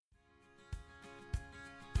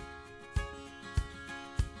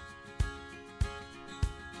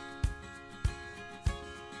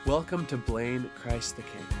Welcome to Blaine, Christ the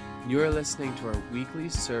King. You are listening to our weekly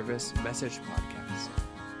service message podcast.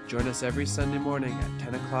 Join us every Sunday morning at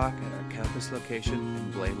 10 o'clock at our campus location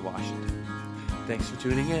in Blaine, Washington. Thanks for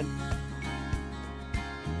tuning in.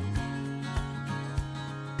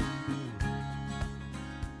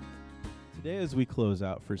 Today, as we close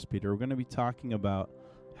out 1 Peter, we're going to be talking about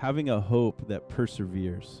having a hope that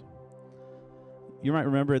perseveres. You might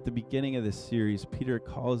remember at the beginning of this series, Peter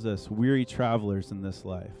calls us weary travelers in this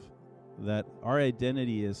life. That our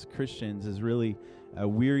identity as Christians is really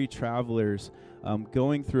weary travelers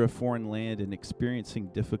going through a foreign land and experiencing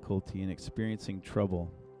difficulty and experiencing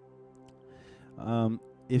trouble.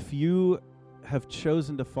 If you have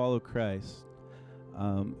chosen to follow Christ,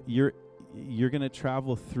 you're going to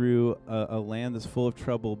travel through a land that's full of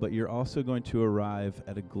trouble, but you're also going to arrive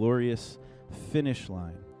at a glorious finish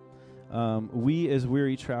line. We as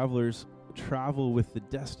weary travelers travel with the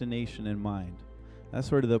destination in mind. That's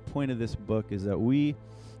sort of the point of this book, is that we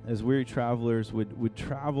as weary travelers would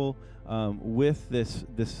travel with this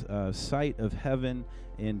sight of heaven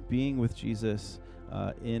and being with Jesus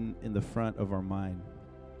in the front of our mind.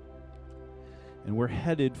 And we're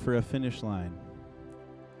headed for a finish line.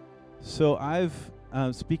 So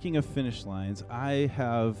speaking of finish lines, I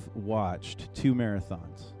have watched 2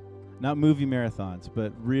 marathons. Not movie marathons,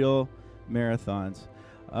 but real marathons.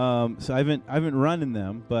 So I haven't run in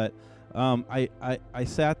them, but I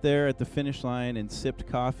sat there at the finish line and sipped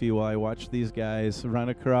coffee while I watched these guys run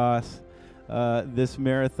across this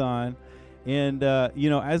marathon. And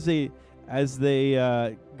as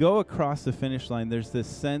they go across the finish line, there's this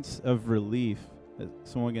sense of relief. Is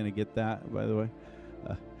someone going to get that, by the way?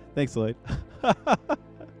 Thanks, Lloyd.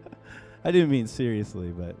 I didn't mean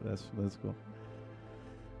seriously, but that's cool.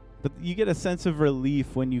 But you get a sense of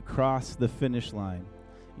relief when you cross the finish line.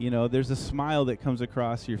 You know, there's a smile that comes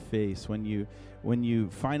across your face when you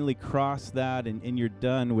finally cross that and you're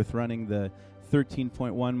done with running the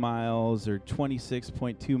 13.1 miles or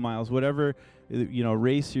 26.2 miles, whatever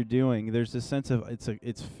race you're doing. There's a sense of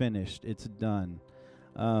it's finished, it's done.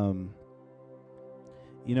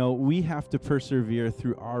 We have to persevere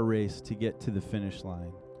through our race to get to the finish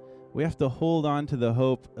line. We have to hold on to the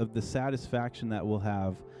hope of the satisfaction that we'll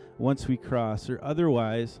have once we cross, or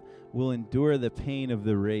otherwise we'll endure the pain of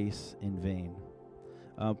the race in vain.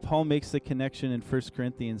 Paul makes the connection in 1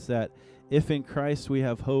 Corinthians that if in Christ we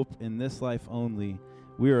have hope in this life only,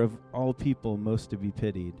 we are of all people most to be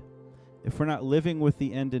pitied. If we're not living with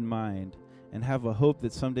the end in mind and have a hope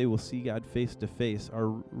that someday we'll see God face to face, our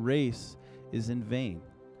race is in vain.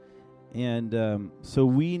 And so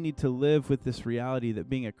we need to live with this reality that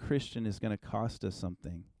being a Christian is going to cost us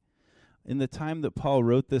something. In the time that Paul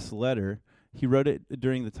wrote this letter, he wrote it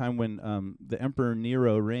during the time when the Emperor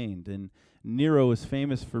Nero reigned. And Nero was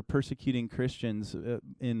famous for persecuting Christians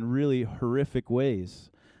in really horrific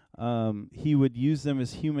ways. He would use them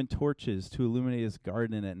as human torches to illuminate his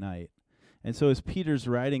garden at night. And so as Peter's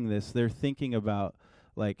writing this, they're thinking about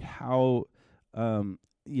like how...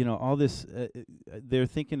 all this, they're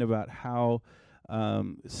thinking about how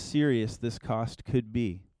serious this cost could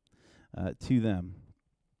be to them.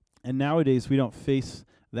 And nowadays, we don't face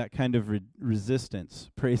that kind of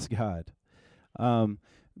resistance, praise God.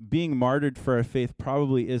 Being martyred for our faith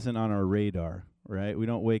probably isn't on our radar, right? We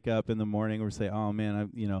don't wake up in the morning and say, oh,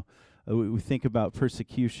 man, we think about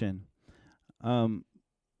persecution. And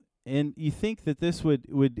you think that this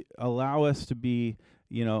would allow us to be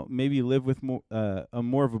maybe live with more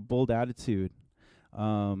of a bold attitude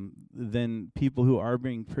than people who are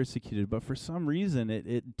being persecuted. But for some reason,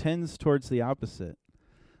 it tends towards the opposite.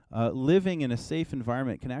 Living in a safe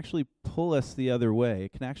environment can actually pull us the other way.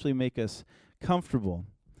 It can actually make us comfortable.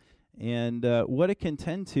 And what it can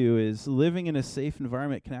tend to is living in a safe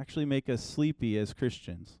environment can actually make us sleepy as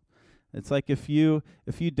Christians. It's like if you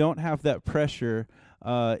don't have that pressure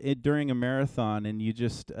during a marathon and you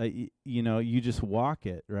just you just walk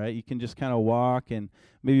it, right? You can just kind of walk and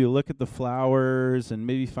maybe look at the flowers and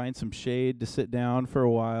maybe find some shade to sit down for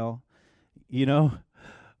a while.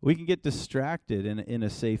 We can get distracted in a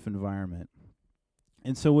safe environment.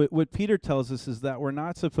 And so what Peter tells us is that we're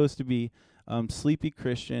not supposed to be sleepy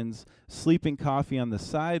Christians, sleeping coffee on the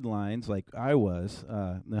sidelines like I was,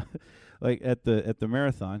 like at the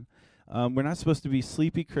marathon. We're not supposed to be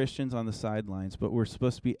sleepy Christians on the sidelines, but we're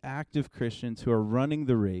supposed to be active Christians who are running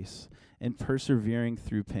the race and persevering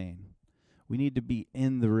through pain. We need to be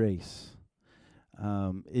in the race.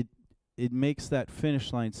 It makes that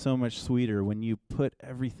finish line so much sweeter when you put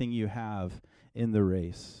everything you have in the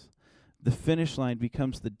race. The finish line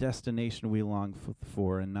becomes the destination we long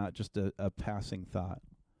for and not just a passing thought.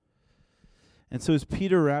 And so as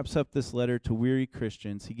Peter wraps up this letter to weary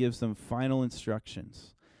Christians, he gives them final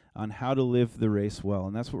instructions on how to live the race well.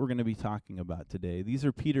 And that's what we're going to be talking about today. These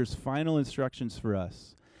are Peter's final instructions for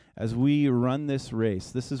us as we run this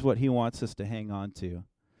race. This is what he wants us to hang on to.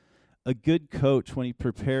 A good coach, when he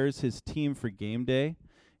prepares his team for game day,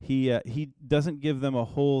 he doesn't give them a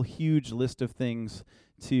whole huge list of things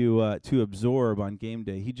to absorb on game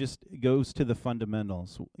day. He just goes to the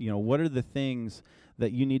fundamentals. What are the things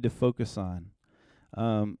that you need to focus on?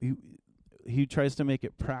 He tries to make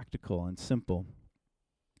it practical and simple.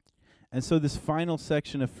 And so this final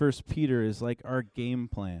section of 1 Peter is like our game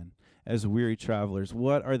plan as weary travelers.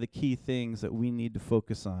 What are the key things that we need to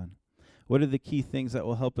focus on? What are the key things that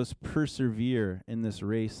will help us persevere in this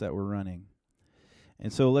race that we're running?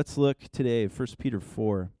 And so let's look today. 1 Peter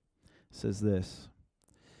 4 says this: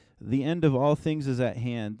 "The end of all things is at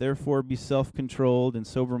hand. Therefore be self-controlled and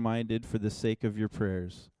sober-minded for the sake of your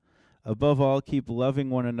prayers. Above all, keep loving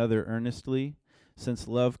one another earnestly, since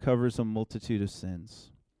love covers a multitude of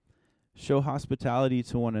sins. Show hospitality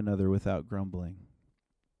to one another without grumbling.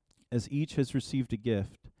 As each has received a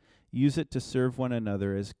gift, use it to serve one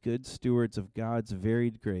another as good stewards of God's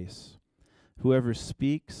varied grace. Whoever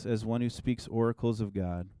speaks, as one who speaks oracles of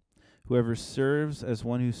God. Whoever serves, as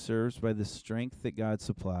one who serves by the strength that God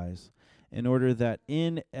supplies, in order that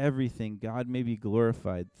in everything God may be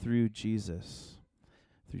glorified through Jesus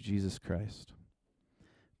Christ."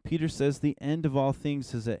 Peter says the end of all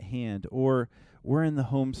things is at hand, or we're in the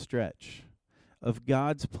home stretch. Of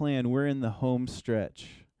God's plan, we're in the home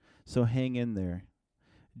stretch. So hang in there.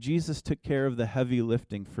 Jesus took care of the heavy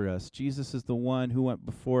lifting for us. Jesus is the one who went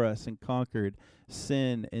before us and conquered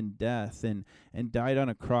sin and death and died on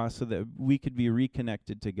a cross so that we could be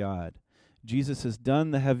reconnected to God. Jesus has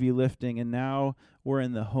done the heavy lifting, and now we're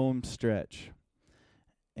in the home stretch.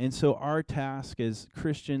 And so our task as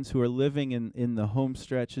Christians who are living in the home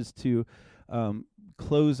stretch is to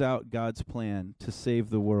close out God's plan to save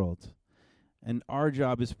the world. And our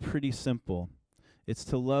job is pretty simple. It's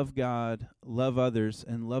to love God, love others,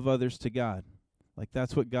 and love others to God. Like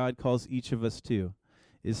that's what God calls each of us to.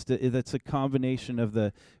 That's a combination of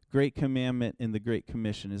the Great Commandment and the Great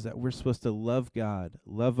Commission, is that we're supposed to love God,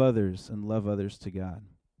 love others, and love others to God.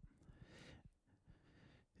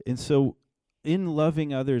 And so in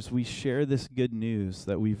loving others, we share this good news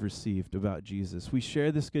that we've received about Jesus. We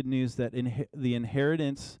share this good news that the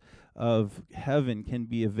inheritance of heaven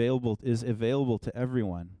is available to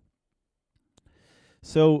everyone.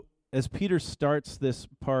 So as Peter starts this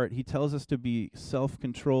part, he tells us to be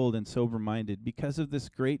self-controlled and sober-minded. Because of this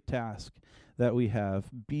great task that we have,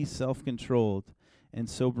 be self-controlled and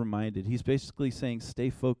sober-minded. He's basically saying stay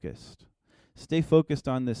focused. Stay focused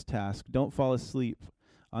on this task. Don't fall asleep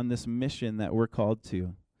on this mission that we're called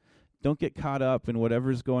to. Don't get caught up in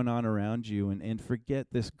whatever's going on around you and forget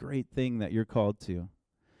this great thing that you're called to.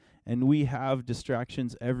 And we have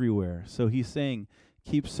distractions everywhere. So he's saying,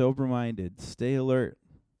 keep sober-minded, stay alert.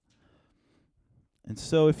 And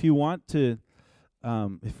so if you want to,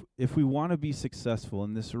 if we want to be successful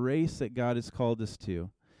in this race that God has called us to,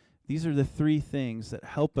 these are the three things that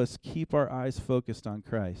help us keep our eyes focused on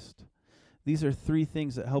Christ. These are three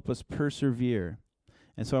things that help us persevere.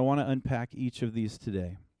 And so I want to unpack each of these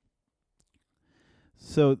today.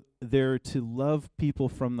 So they're to love people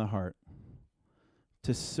from the heart,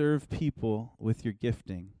 to serve people with your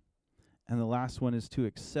gifting, and the last one is to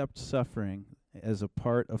accept suffering as a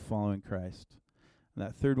part of following Christ. And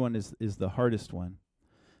that third one is the hardest one.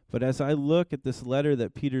 But as I look at this letter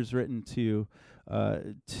that Peter's written to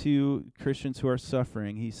Christians who are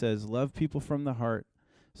suffering, he says, love people from the heart,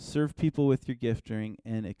 serve people with your gifting,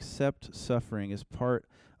 and accept suffering as part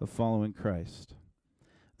of following Christ.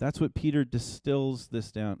 That's what Peter distills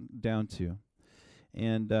this down to.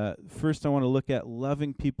 And first I want to look at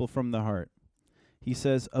loving people from the heart. He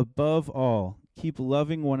says, above all, keep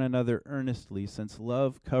loving one another earnestly, since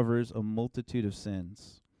love covers a multitude of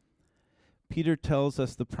sins. Peter tells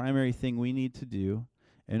us the primary thing we need to do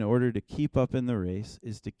in order to keep up in the race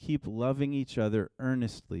is to keep loving each other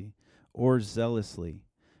earnestly or zealously.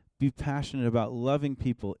 Be passionate about loving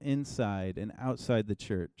people inside and outside the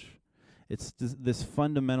church. It's this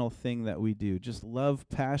fundamental thing that we do. Just love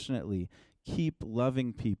passionately. Keep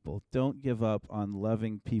loving people. Don't give up on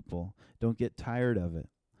loving people. Don't get tired of it.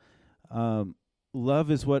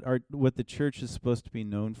 Love is what the church is supposed to be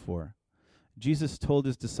known for. Jesus told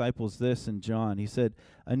his disciples this in John. He said,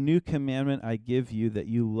 "A new commandment I give you, that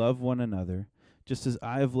you love one another. Just as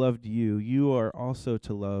I have loved you, you are also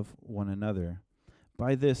to love one another.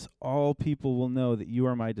 By this, all people will know that you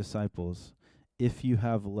are my disciples, if you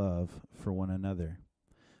have love for one another."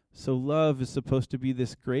 So love is supposed to be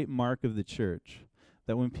this great mark of the church,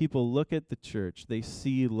 that when people look at the church, they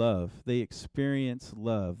see love. They experience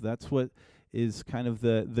love. That's what is kind of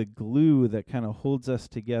the glue that kind of holds us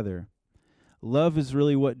together. Love is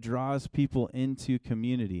really what draws people into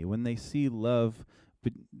community. When they see love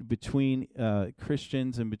between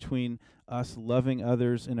Christians and between us loving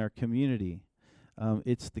others in our community,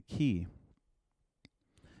 it's the key.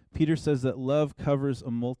 Peter says that love covers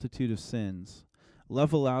a multitude of sins.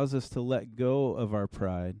 Love allows us to let go of our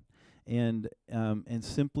pride and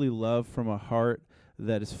simply love from a heart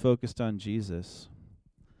that is focused on Jesus.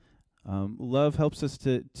 Love helps us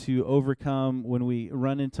to overcome when we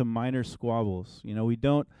run into minor squabbles. You know,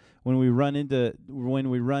 when we run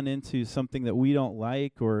into something that we don't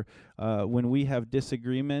like, or when we have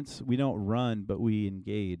disagreements, we don't run, but we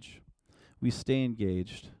engage. We stay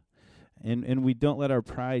engaged. And we don't let our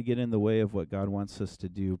pride get in the way of what God wants us to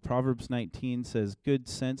do. Proverbs 19 says, "Good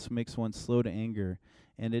sense makes one slow to anger,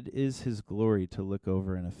 and it is his glory to look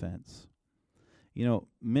over an offense." You know,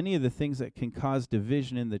 many of the things that can cause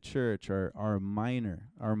division in the church are minor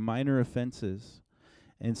offenses.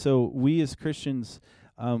 And so we as Christians,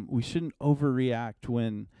 we shouldn't overreact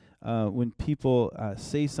when people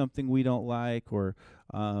say something we don't like, or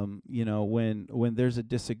when there's a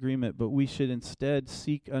disagreement, but we should instead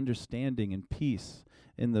seek understanding and peace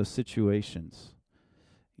in those situations.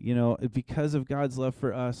 You know, because of God's love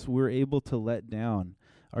for us, we're able to let down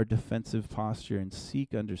our defensive posture and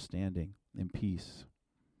seek understanding and peace.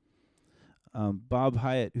 Bob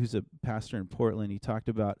Hyatt, who's a pastor in Portland, he talked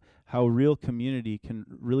about how real community can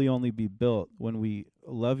really only be built when we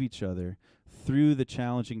love each other through the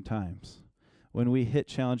challenging times. When we hit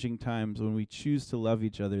challenging times, when we choose to love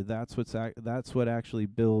each other, that's what actually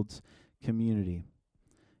builds community.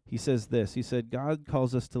 He says this, he said, "God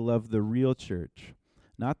calls us to love the real church,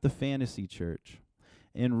 not the fantasy church.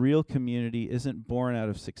 And real community isn't born out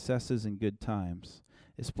of successes and good times.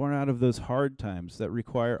 It's born out of those hard times that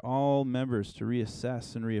require all members to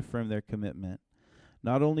reassess and reaffirm their commitment,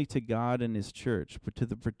 not only to God and His church, but to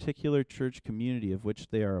the particular church community of which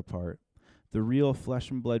they are a part. The real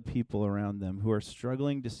flesh and blood people around them who are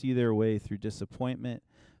struggling to see their way through disappointment,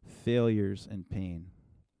 failures, and pain."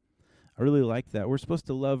 I really like that. We're supposed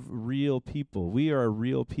to love real people. We are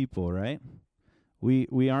real people, right?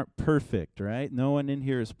 We aren't perfect, right? No one in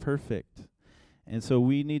here is perfect. And so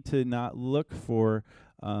we need to not look for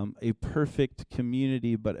a perfect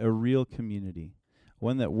community, but a real community,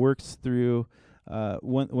 one that works through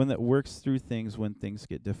things when things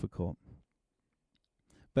get difficult.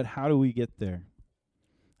 But how do we get there?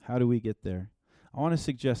 How do we get there? I want to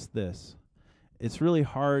suggest this. It's really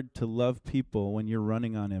hard to love people when you're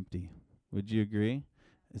running on empty. Would you agree?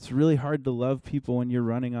 It's really hard to love people when you're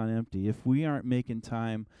running on empty. If we aren't making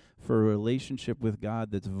time for a relationship with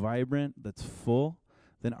God that's vibrant, that's full,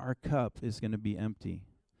 then our cup is going to be empty.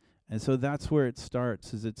 And so that's where it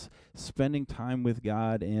starts, is it's spending time with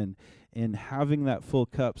God and having that full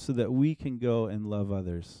cup so that we can go and love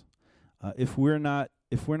others. If we're not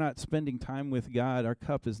spending time with God, our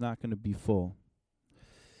cup is not going to be full.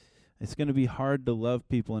 It's going to be hard to love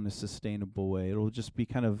people in a sustainable way. It'll just be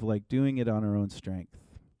kind of like doing it on our own strength.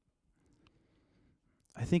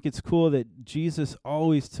 I think it's cool that Jesus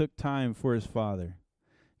always took time for his Father.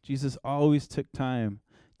 Jesus always took time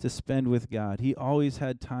to spend with God. He always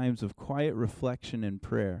had times of quiet reflection and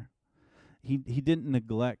prayer. He didn't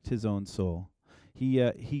neglect his own soul.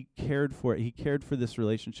 He cared for it. He cared for this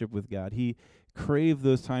relationship with God. He craved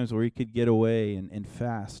those times where he could get away and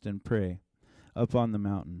fast and pray up on the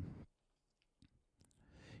mountain.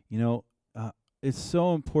 You know, it's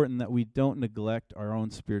so important that we don't neglect our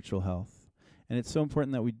own spiritual health. And it's so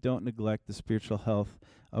important that we don't neglect the spiritual health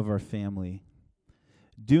of our family.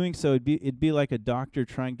 Doing so, it'd be like a doctor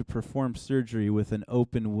trying to perform surgery with an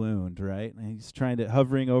open wound, right? And he's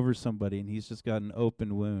hovering over somebody, and he's just got an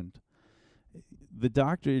open wound. The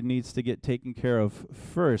doctor needs to get taken care of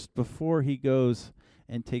first before he goes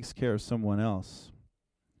and takes care of someone else.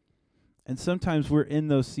 And sometimes we're in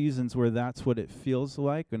those seasons where that's what it feels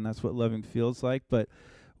like, and that's what loving feels like, but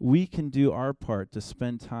we can do our part to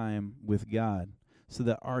spend time with God so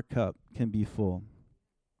that our cup can be full.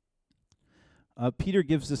 Peter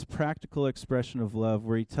gives this practical expression of love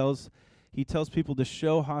where he tells people to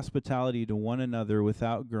show hospitality to one another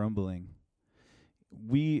without grumbling.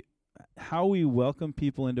 How we welcome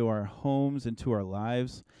people into our homes, into our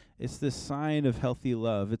lives, it's this sign of healthy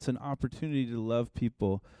love. It's an opportunity to love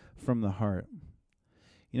people from the heart.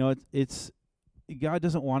 You know, it's God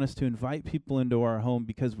doesn't want us to invite people into our home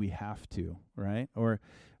because we have to, right? Or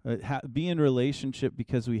be in relationship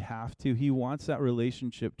because we have to. He wants that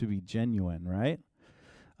relationship to be genuine, right?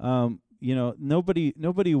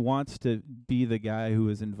 Nobody wants to be the guy who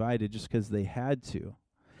was invited just because they had to.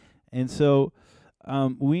 And so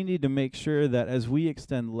we need to make sure that as we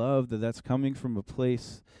extend love, that's coming from a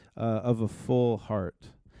place of a full heart.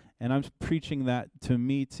 And I'm preaching that to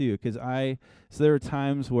me too, because so there are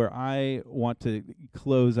times where I want to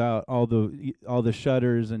close out all the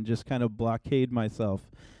shutters and just kind of blockade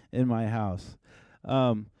myself in my house.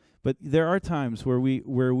 But there are times where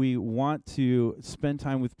we want to spend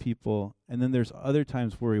time with people, and then there's other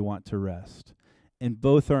times where we want to rest. And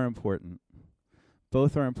both are important.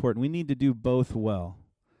 Both are important. We need to do both well.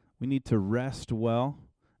 We need to rest well,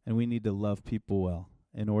 and we need to love people well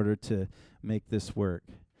in order to make this work.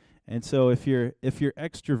 And so if you're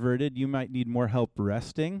extroverted, you might need more help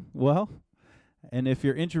resting well. And if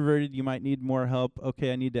you're introverted, you might need more help.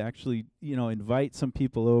 Okay, I need to actually, invite some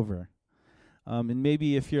people over. And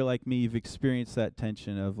maybe if you're like me, you've experienced that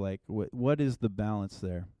tension of like, what is the balance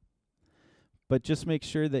there? But just make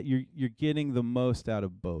sure that you're getting the most out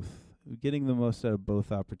of both. Getting the most out of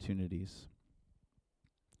both opportunities.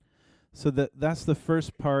 So that's the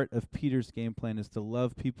first part of Peter's game plan, is to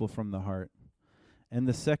love people from the heart. And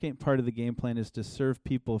the second part of the game plan is to serve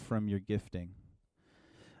people from your gifting.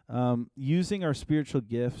 Using our spiritual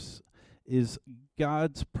gifts is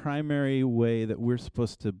God's primary way that we're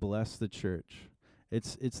supposed to bless the church.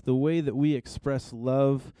 It's the way that we express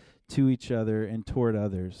love to each other and toward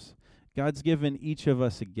others. God's given each of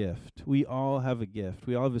us a gift. We all have a gift.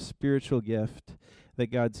 We all have a spiritual gift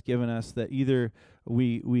that God's given us, that either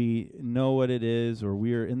we know what it is or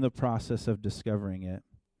we are in the process of discovering it.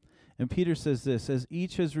 And Peter says this: as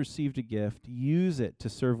each has received a gift, use it to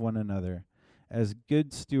serve one another as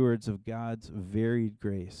good stewards of God's varied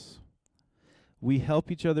grace. We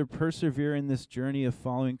help each other persevere in this journey of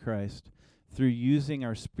following Christ through using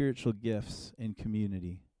our spiritual gifts in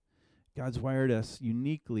community. God's wired us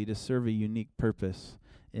uniquely to serve a unique purpose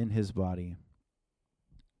in his body.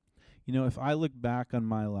 If I look back on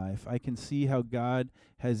my life, I can see how God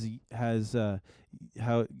has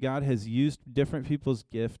used different people's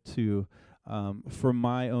gift to for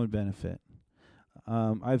my own benefit.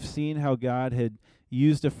 I've seen how God had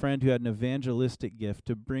used a friend who had an evangelistic gift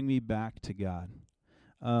to bring me back to God.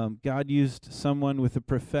 God used someone with a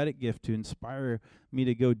prophetic gift to inspire me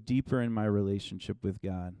to go deeper in my relationship with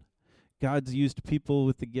God. God's used people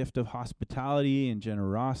with the gift of hospitality and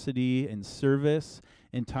generosity and service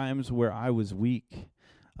in times where I was weak,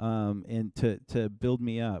 and to build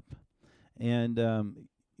me up. And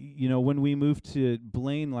when we moved to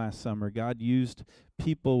Blaine last summer, God used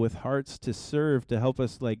people with hearts to serve to help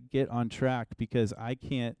us get on track, because I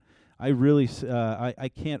can't organize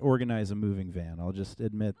a moving van. I'll just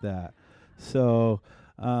admit that. So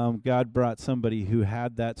God brought somebody who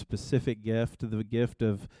had that specific gift, the gift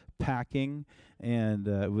of packing, and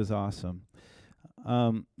it was awesome.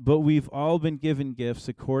 But we've all been given gifts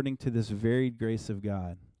according to this varied grace of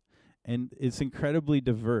God. And it's incredibly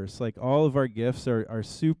diverse. All of our gifts are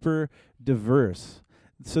super diverse.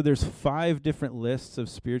 So there's 5 different lists of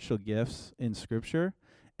spiritual gifts in Scripture,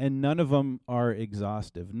 and none of them are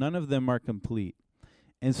exhaustive. None of them are complete.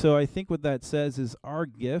 And so I think what that says is our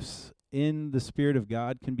gifts in the Spirit of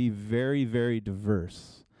God can be very, very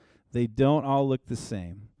diverse. They don't all look the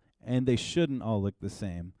same, and they shouldn't all look the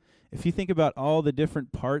same. If you think about all the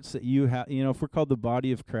different parts that you have, if we're called the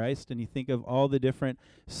body of Christ, and you think of all the different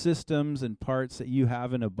systems and parts that you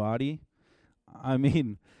have in a body,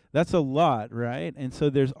 that's a lot, right? And so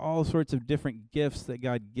there's all sorts of different gifts that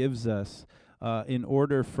God gives us in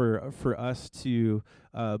order for us to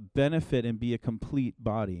benefit and be a complete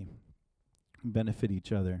body, benefit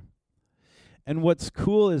each other. And what's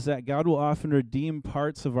cool is that God will often redeem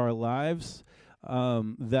parts of our lives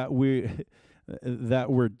that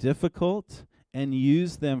were difficult, and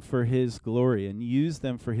use them for his glory and use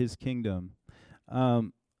them for his kingdom.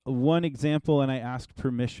 One example, and I asked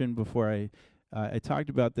permission before I talked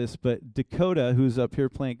about this, but Dakota, who's up here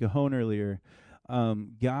playing cajon earlier,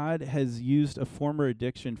 God has used a former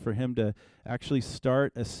addiction for him to actually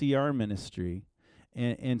start a CR ministry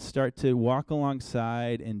and start to walk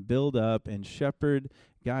alongside and build up and shepherd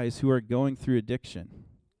guys who are going through addiction.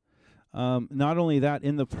 Not only that,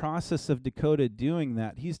 in the process of Dakota doing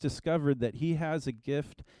that, he's discovered that he has a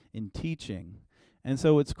gift in teaching. And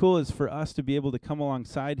so what's cool is for us to be able to come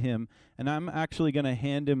alongside him, and I'm actually going to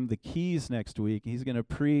hand him the keys next week. He's going to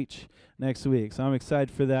preach next week, so I'm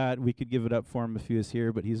excited for that. We could give it up for him if he was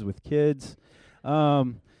here, but he's with kids.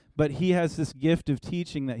 But he has this gift of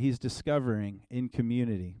teaching that he's discovering in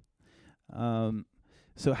community.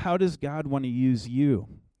 So how does God want to use you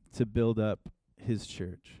to build up his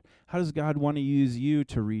church? How does God want to use you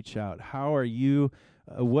to reach out? How are you,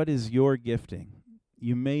 what is your gifting?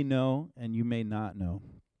 You may know and you may not know.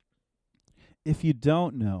 If you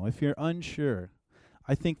don't know, if you're unsure,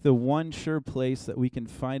 I think the one sure place that we can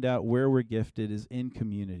find out where we're gifted is in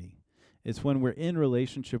community. It's when we're in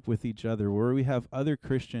relationship with each other, where we have other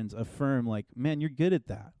Christians affirm, like, man, you're good at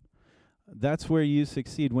that. That's where you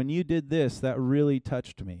succeed. When you did this, that really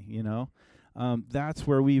touched me, you know? That's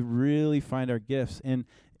where we really find our gifts. And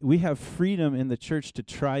we have freedom in the church to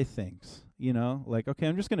try things, you know? Like, okay,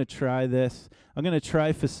 I'm just going to try this. I'm going to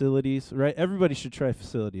try facilities, right? Everybody should try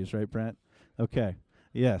facilities, right, Brent? Okay.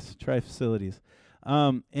 Yes, try facilities.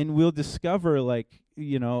 And we'll discover, like,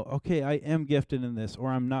 you know, okay, I am gifted in this, or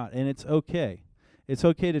I'm not. And it's okay. It's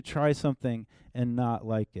okay to try something and not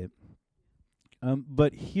like it.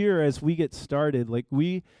 But here, as we get started, like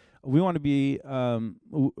we want to be,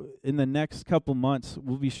 in the next couple months,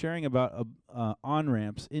 we'll be sharing about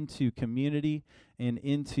on-ramps into community and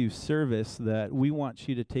into service that we want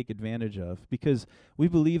you to take advantage of, because we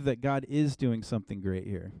believe that God is doing something great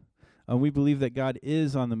here. We believe that God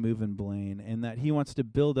is on the move in Blaine, and that he wants to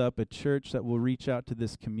build up a church that will reach out to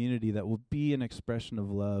this community, that will be an expression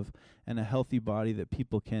of love and a healthy body that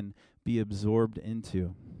people can be absorbed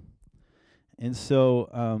into. And so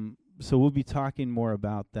we'll be talking more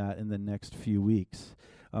about that in the next few weeks.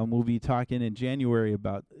 We'll be talking in January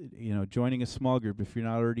about, you know, joining a small group. If you're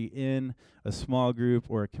not already in a small group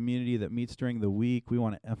or a community that meets during the week, we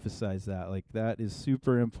want to emphasize that. Like, that is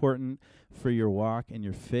super important for your walk and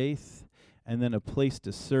your faith. And then a place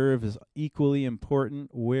to serve is equally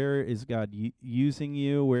important. Where is God using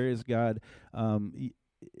you? Where is God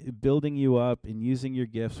building you up and using your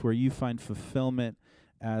gifts, where you find fulfillment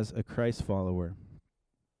as a Christ follower?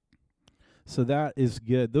 So that is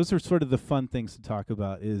good. Those are sort of the fun things to talk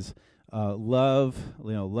about, is love,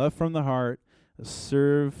 you know, love from the heart,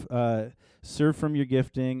 serve from your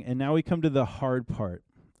gifting. And now we come to the hard part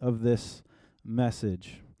of this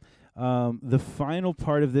message. The final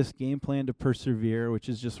part of this game plan to persevere, which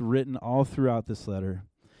is just written all throughout this letter,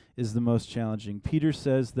 is the most challenging. Peter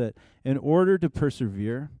says that in order to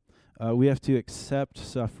persevere, we have to accept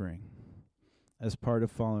suffering as part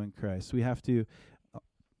of following Christ. We have to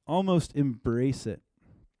almost embrace it.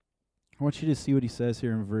 I want you to see what he says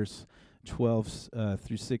here in verse 12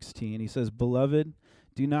 through 16. He says, "Beloved,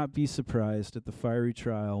 do not be surprised at the fiery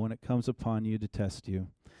trial when it comes upon you to test you,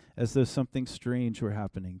 as though something strange were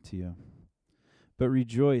happening to you. But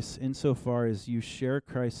rejoice insofar as you share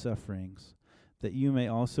Christ's sufferings, that you may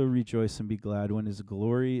also rejoice and be glad when his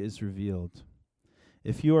glory is revealed.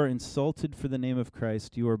 If you are insulted for the name of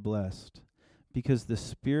Christ, you are blessed, because the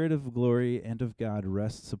Spirit of glory and of God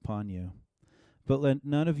rests upon you. But let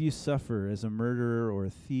none of you suffer as a murderer or a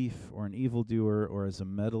thief or an evildoer or as a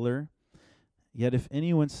meddler. Yet if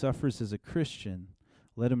anyone suffers as a Christian,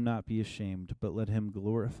 let him not be ashamed, but let him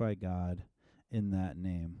glorify God in that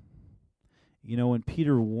name." You know, when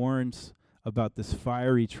Peter warns about this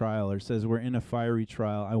fiery trial, or says we're in a fiery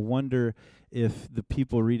trial, I wonder if the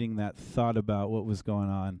people reading that thought about what was going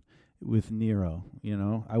on with Nero. You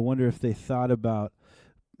know, I wonder if they thought about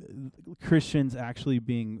Christians actually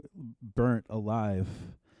being burnt alive.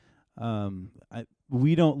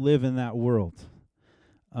 We don't live in that world,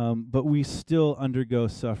 but we still undergo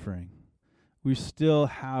suffering. We still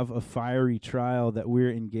have a fiery trial that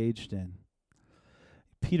we're engaged in.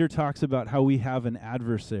 Peter talks about how we have an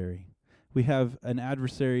adversary. We have an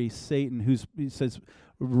adversary, Satan, he says,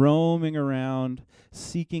 roaming around,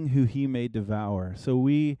 seeking who he may devour. So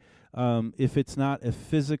we, if it's not a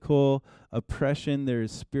physical oppression, there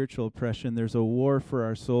is spiritual oppression. There's a war for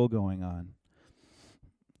our soul going on.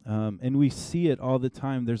 And we see it all the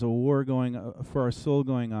time. There's a war going for our soul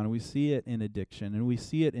going on. We see it in addiction, and we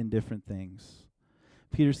see it in different things.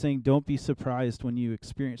 Peter's saying, don't be surprised when you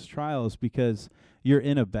experience trials, because you're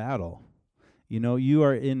in a battle. You know, you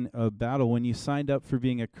are in a battle. When you signed up for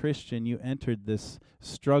being a Christian, you entered this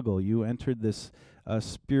struggle. You entered this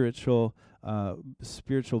spiritual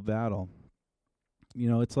battle. You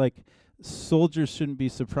know, it's like soldiers shouldn't be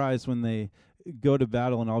surprised when they go to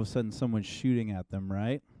battle and all of a sudden someone's shooting at them,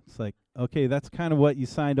 right? It's like, okay, that's kind of what you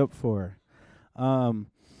signed up for.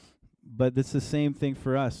 But it's the same thing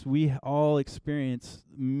for us. We all experience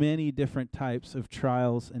many different types of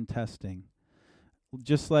trials and testing.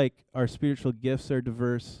 Just like our spiritual gifts are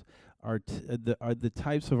diverse, the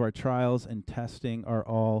types of our trials and testing are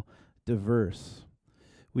all diverse.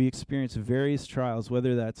 We experience various trials,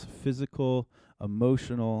 whether that's physical,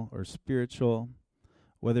 emotional, or spiritual,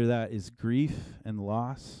 whether that is grief and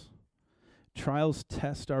loss. Trials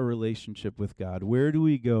test our relationship with God. Where do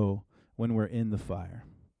we go when we're in the fire?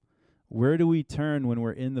 Where do we turn when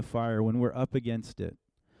we're in the fire, when we're up against it?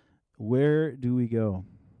 Where do we go?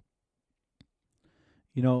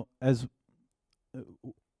 You know,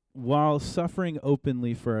 while suffering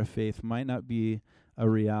openly for our faith might not be a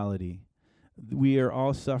reality, we are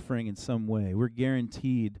all suffering in some way. We're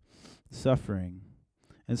guaranteed suffering.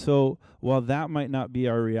 And so while that might not be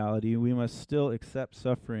our reality, we must still accept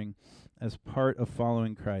suffering as part of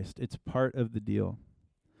following Christ. It's part of the deal.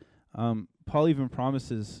 Paul even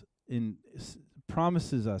promises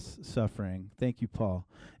us suffering. Thank you, Paul.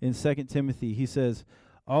 In 2 Timothy, he says,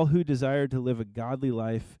 all who desire to live a godly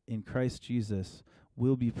life in Christ Jesus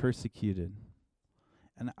will be persecuted.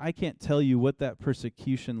 And I can't tell you what that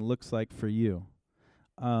persecution looks like for you,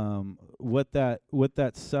 what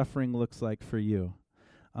that suffering looks like for you.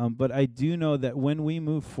 But I do know that when we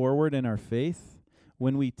move forward in our faith,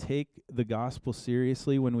 when we take the gospel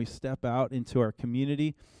seriously, when we step out into our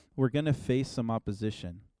community, we're going to face some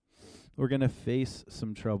opposition. We're going to face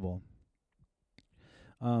some trouble.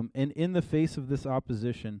 And in the face of this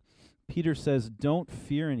opposition, Peter says, don't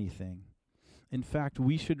fear anything. In fact,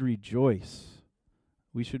 we should rejoice.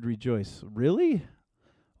 We should rejoice. Really?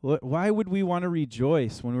 Why would we want to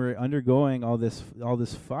rejoice when we're undergoing all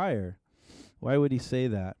this fire? Why would he say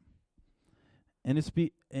that?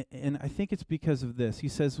 And I think it's because of this. He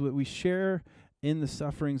says that we share in the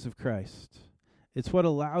sufferings of Christ. It's what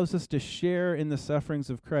allows us to share in the sufferings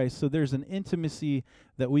of Christ. So there's an intimacy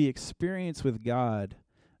that we experience with God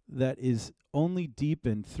that is only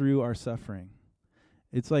deepened through our suffering.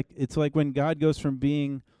 It's like when God goes from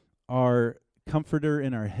being our comforter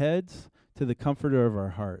in our heads to the comforter of our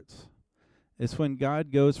hearts. It's when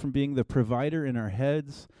God goes from being the provider in our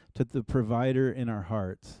heads to the provider in our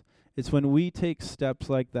hearts. It's when we take steps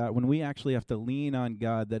like that, when we actually have to lean on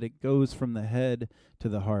God, that it goes from the head to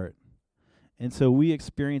the heart. And so we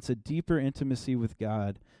experience a deeper intimacy with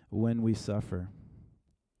God when we suffer.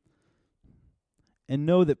 And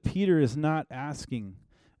know that Peter is not asking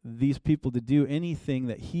these people to do anything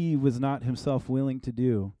that he was not himself willing to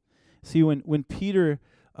do. See, when Peter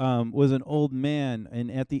was an old man,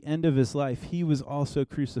 and at the end of his life, he was also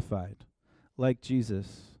crucified, like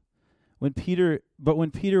Jesus. When Peter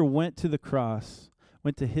went to the cross,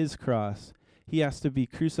 went to his cross, he has to be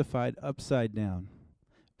crucified upside down,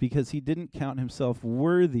 because he didn't count himself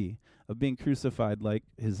worthy of being crucified like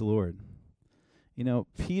his Lord. You know,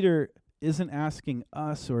 Peter isn't asking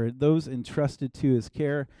us or those entrusted to his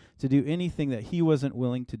care to do anything that he wasn't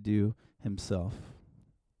willing to do himself.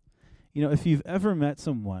 You know, if you've ever met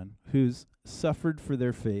someone who's suffered for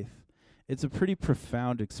their faith, it's a pretty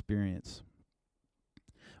profound experience.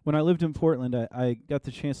 When I lived in Portland, I got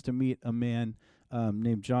the chance to meet a man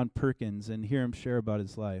named John Perkins and hear him share about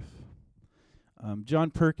his life.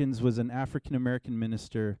 John Perkins was an African-American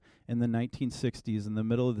minister in the 1960s in the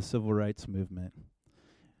middle of the Civil Rights Movement.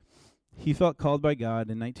 He felt called by God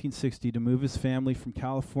in 1960 to move his family from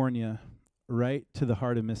California right to the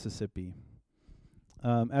heart of Mississippi.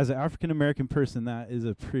 As an African-American person, that is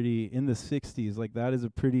in the 60s, that is a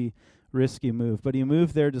pretty risky move. But he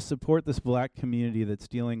moved there to support this black community that's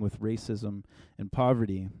dealing with racism and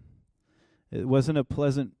poverty. It wasn't a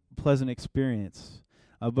pleasant experience,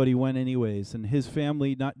 but he went anyways. And his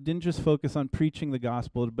family didn't just focus on preaching the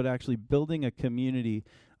gospel, but actually building a community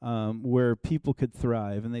where people could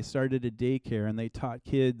thrive. And they started a daycare, and they taught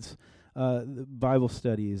kids Bible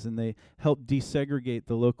studies, and they helped desegregate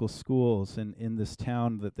the local schools in this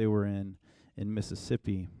town that they were in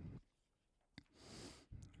Mississippi.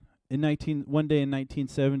 One day in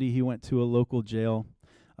 1970, he went to a local jail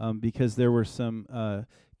because there were some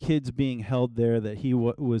kids being held there that he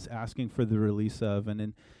was asking for the release of.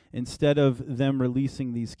 And instead of them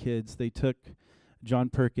releasing these kids, they took John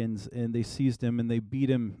Perkins and they seized him and they beat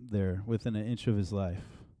him there within an inch of his life.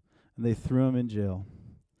 And they threw him in jail.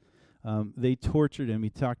 They tortured him. He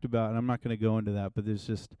talked about, and I'm not going to go into that, but there's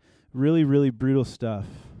just really, really brutal stuff.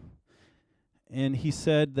 And he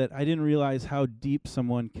said that I didn't realize how deep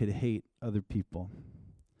someone could hate other people.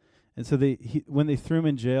 And so when they threw him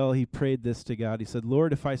in jail, he prayed this to God. He said,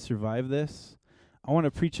 Lord, if I survive this, I want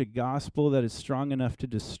to preach a gospel that is strong enough to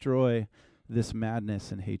destroy this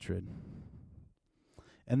madness and hatred.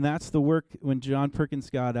 And that's the work, when John Perkins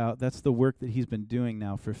got out, that's the work that he's been doing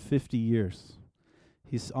now for 50 years.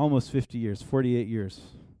 He's almost 50 years, 48 years.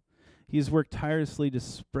 He's worked tirelessly to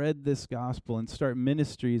spread this gospel and start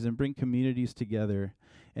ministries and bring communities together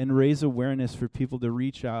and raise awareness for people to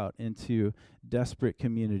reach out into desperate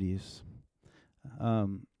communities. I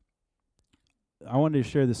wanted to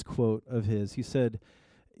share this quote of his. He said,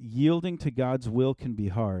 "Yielding to God's will can be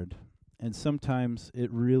hard, and sometimes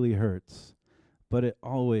it really hurts, but it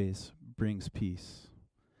always brings peace.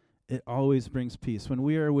 it always brings peace. When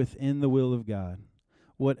we are within the will of God,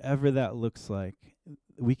 whatever that looks like,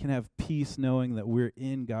 we can have peace knowing that we're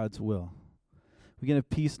in God's will. We can have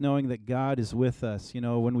peace knowing that God is with us. You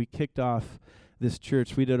know, when we kicked off this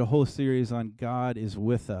church, we did a whole series on God is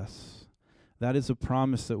with us. That is a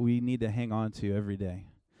promise that we need to hang on to every day,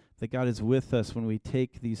 that God is with us when we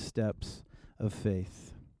take these steps of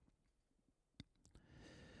faith.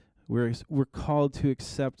 We're called to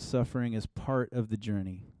accept suffering as part of the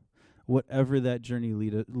journey, whatever that journey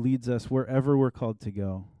leads us, wherever we're called to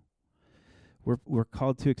go. We're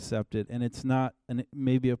called to accept it, and it's not, and it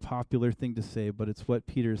may be a popular thing to say, but it's what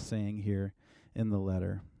Peter's saying here in the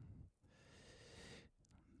letter.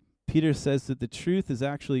 Peter says that the truth is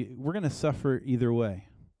actually, we're going to suffer either way.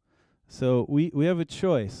 So we have a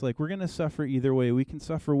choice. Like, we're going to suffer either way. We can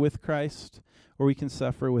suffer with Christ, or we can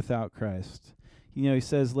suffer without Christ. You know, he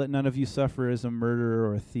says, let none of you suffer as a murderer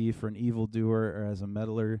or a thief or an evildoer or as a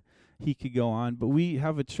meddler. He could go on, but we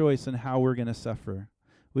have a choice in how we're going to suffer.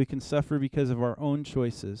 We can suffer because of our own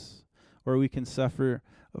choices, or we can suffer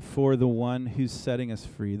for the one who's setting us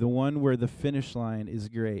free, the one where the finish line is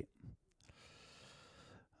great.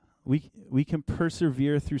 We can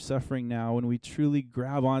persevere through suffering now when we truly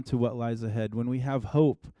grab onto what lies ahead, when we have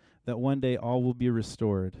hope that one day all will be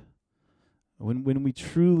restored, when we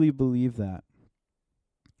truly believe that.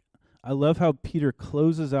 I love how Peter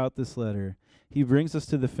closes out this letter. He brings us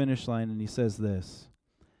to the finish line and he says this: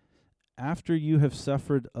 after you have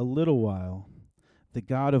suffered a little while, the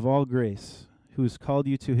God of all grace, who has called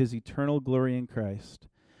you to his eternal glory in Christ,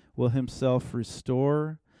 will himself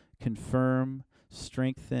restore, confirm,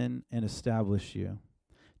 strengthen, and establish you.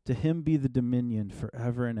 To him be the dominion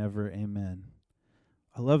forever and ever. Amen.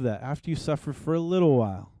 I love that. After you suffer for a little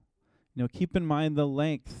while, you know, keep in mind the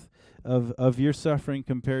length of your suffering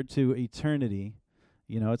compared to eternity.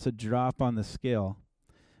 You know, it's a drop on the scale.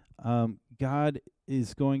 God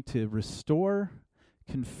is going to restore,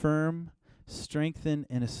 confirm, strengthen,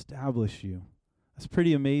 and establish you. That's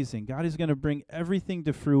pretty amazing. God is going to bring everything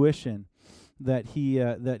to fruition that He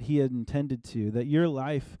had intended to. That your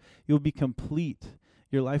life, you'll be complete.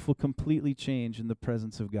 Your life will completely change in the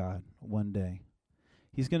presence of God one day.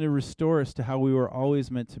 He's going to restore us to how we were always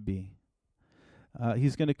meant to be.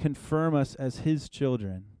 He's going to confirm us as His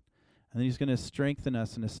children, and then He's going to strengthen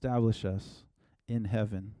us and establish us in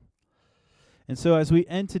heaven. And so, as we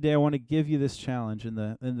end today, I want to give you this challenge, and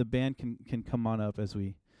the band can come on up as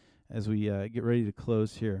we get ready to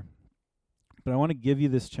close here. But I want to give you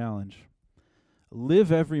this challenge: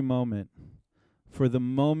 live every moment for the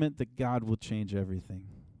moment that God will change everything.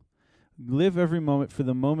 Live every moment for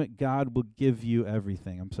the moment God will give you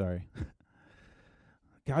everything. I'm sorry.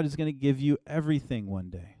 God is going to give you everything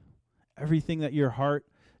one day. Everything that your heart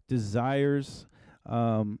desires,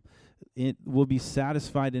 it will be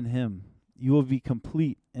satisfied in Him. You will be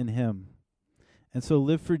complete in Him. And so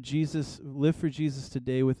live for Jesus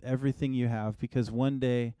today with everything you have, because one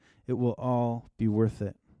day it will all be worth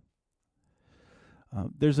it.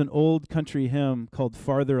 There's an old country hymn called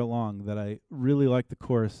Farther Along that I really like the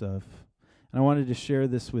chorus of, and I wanted to share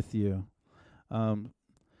this with you.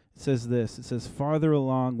 It says this, it says, farther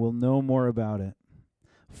along we'll know more about it.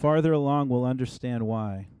 Farther along we'll understand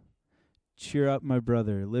why. Cheer up, my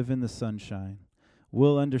brother, live in the sunshine.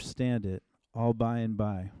 We'll understand it all by and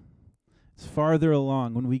by. It's farther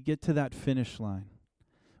along, when we get to that finish line,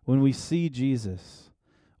 when we see Jesus,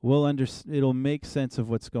 it'll make sense of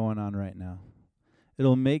what's going on right now.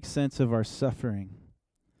 It'll make sense of our suffering.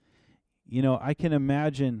 You know, I can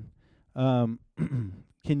imagine, can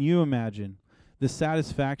you imagine the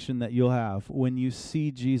satisfaction that you'll have when you see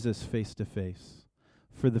Jesus face to face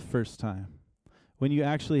for the first time? When you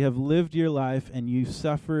actually have lived your life and you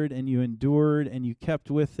suffered and you endured and you kept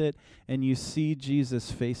with it and you see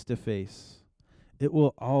Jesus face to face. It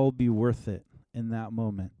will all be worth it in that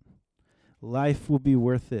moment. Life will be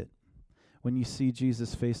worth it when you see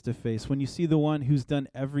Jesus face to face, when you see the one who's done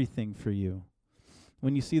everything for you,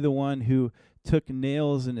 when you see the one who took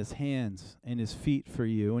nails in his hands and his feet for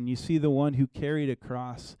you, when you see the one who carried a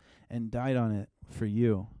cross and died on it for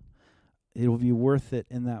you. It will be worth it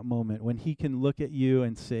in that moment when He can look at you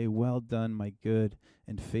and say, well done, my good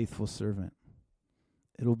and faithful servant.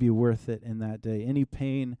 It'll be worth it in that day. The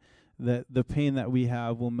pain that we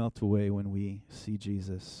have will melt away when we see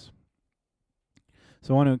Jesus.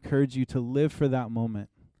 So I want to encourage you to live for that moment.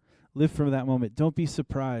 Live for that moment. Don't be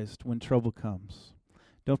surprised when trouble comes.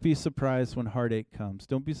 Don't be surprised when heartache comes.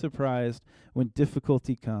 Don't be surprised when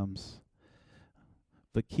difficulty comes.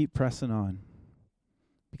 But keep pressing on.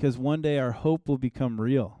 Because one day our hope will become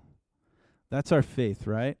real. That's our faith,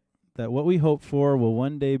 right? That what we hope for will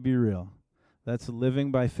one day be real. That's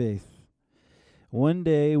living by faith. One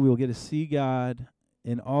day we will get to see God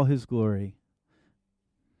in all his glory.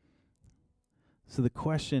 So the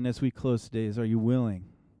question as we close today is, are you willing?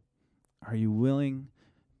 Are you willing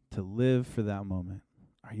to live for that moment?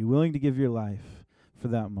 Are you willing to give your life for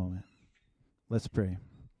that moment? Let's pray.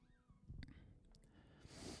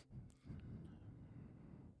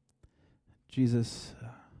 Jesus,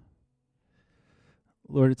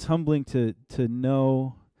 Lord, it's humbling to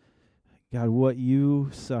know, God, what you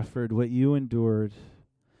suffered, what you endured.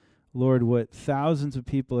 Lord, what thousands of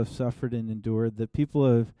people have suffered and endured, that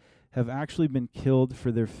people have actually been killed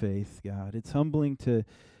for their faith, God. It's humbling to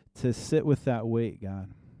sit with that weight,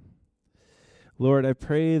 God. Lord, I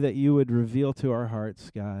pray that you would reveal to our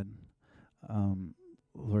hearts, God,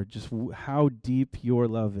 Lord, just how deep your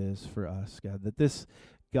love is for us, God, that this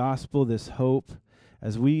gospel, this hope,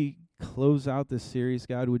 as we close out this series,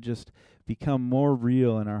 God, would just become more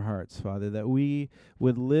real in our hearts, Father, that we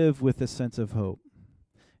would live with a sense of hope.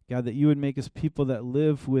 God, that you would make us people that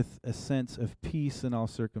live with a sense of peace in all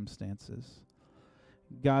circumstances.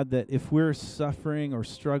 God, that if we're suffering or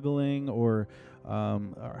struggling or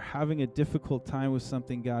having a difficult time with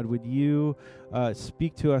something, God, would you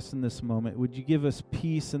speak to us in this moment? Would you give us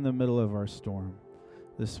peace in the middle of our storm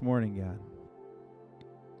this morning, God?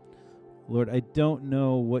 Lord, I don't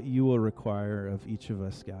know what you will require of each of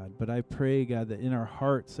us, God, but I pray, God, that in our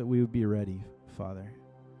hearts that we would be ready, Father,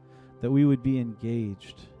 that we would be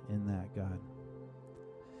engaged in that, God.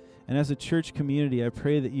 And as a church community, I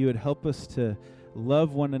pray that you would help us to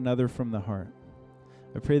love one another from the heart.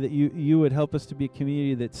 I pray that you would help us to be a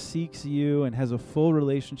community that seeks you and has a full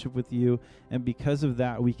relationship with you, and because of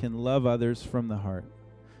that, we can love others from the heart.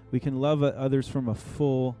 We can love others from a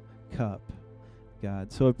full cup,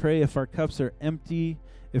 God. So I pray if our cups are empty,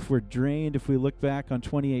 if we're drained, if we look back on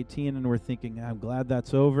 2018 and we're thinking, I'm glad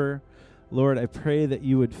that's over, Lord, I pray that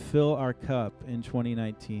you would fill our cup in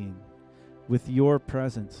 2019 with your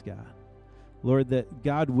presence, God. Lord, that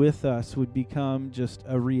God with us would become just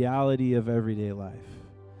a reality of everyday life.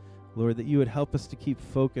 Lord, that you would help us to keep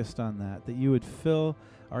focused on that you would fill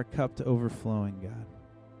our cup to overflowing, God.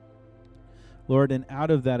 Lord, and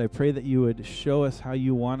out of that, I pray that you would show us how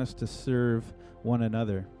you want us to serve one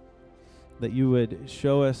another. That you would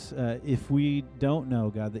show us, if we don't know,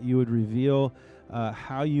 God, that you would reveal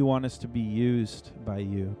how you want us to be used by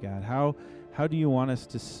you, God. How do you want us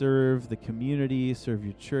to serve the community, serve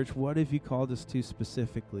your church? What have you called us to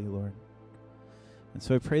specifically, Lord? And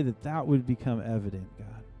so I pray that that would become evident,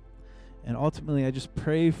 God. And ultimately, I just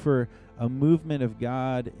pray for a movement of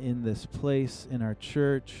God in this place, in our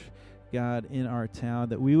church, God, in our town,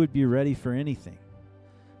 that we would be ready for anything.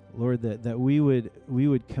 Lord, that we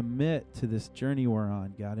would commit to this journey we're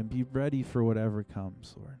on, God, and be ready for whatever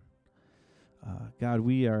comes, Lord. God,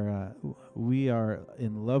 we are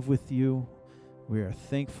in love with you. We are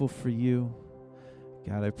thankful for you.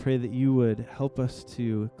 God, I pray that you would help us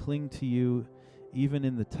to cling to you even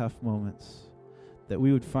in the tough moments, that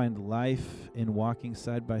we would find life in walking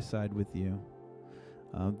side by side with you,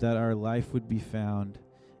 that our life would be found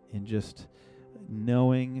in just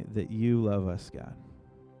knowing that you love us, God,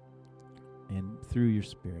 and through your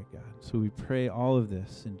Spirit, God. So we pray all of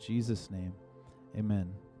this in Jesus' name.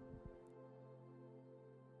 Amen.